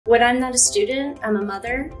When I'm not a student, I'm a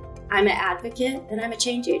mother, I'm an advocate, and I'm a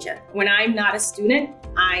change agent. When I'm not a student,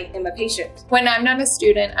 I am a patient. When I'm not a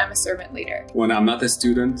student, I'm a servant leader. When I'm not a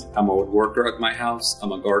student, I'm a woodworker at my house,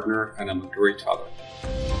 I'm a gardener, and I'm a great father.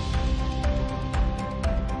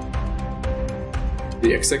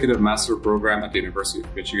 The Executive Master Program at the University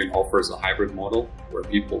of Michigan offers a hybrid model where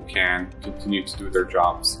people can continue to do their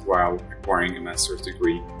jobs while acquiring a master's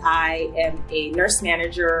degree. I am a nurse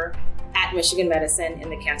manager at Michigan Medicine in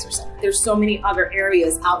the Cancer Center. There's so many other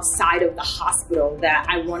areas outside of the hospital that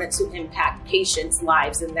I wanted to impact patients'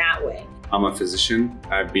 lives in that way. I'm a physician.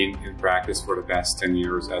 I've been in practice for the past 10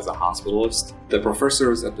 years as a hospitalist. The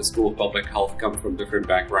professors at the School of Public Health come from different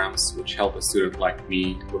backgrounds, which help a student like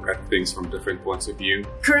me look at things from different points of view.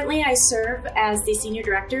 Currently, I serve as the Senior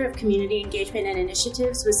Director of Community Engagement and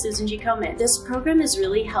Initiatives with Susan G. Komen. This program has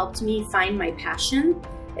really helped me find my passion.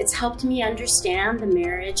 It's helped me understand the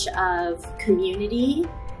marriage of community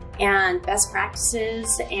and best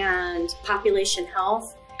practices and population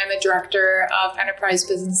health. I'm a director of enterprise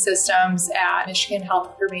business systems at Michigan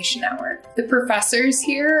Health Information Network. The professors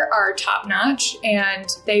here are top-notch and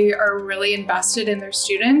they are really invested in their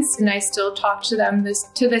students, and I still talk to them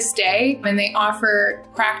to this day, and they offer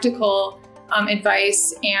practical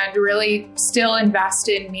advice and really still invest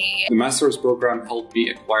in me. The master's program helped me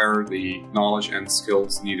acquire the knowledge and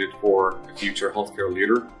skills needed for a future healthcare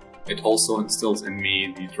leader. It also instills in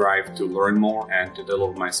me the drive to learn more and to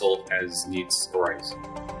develop myself as needs arise.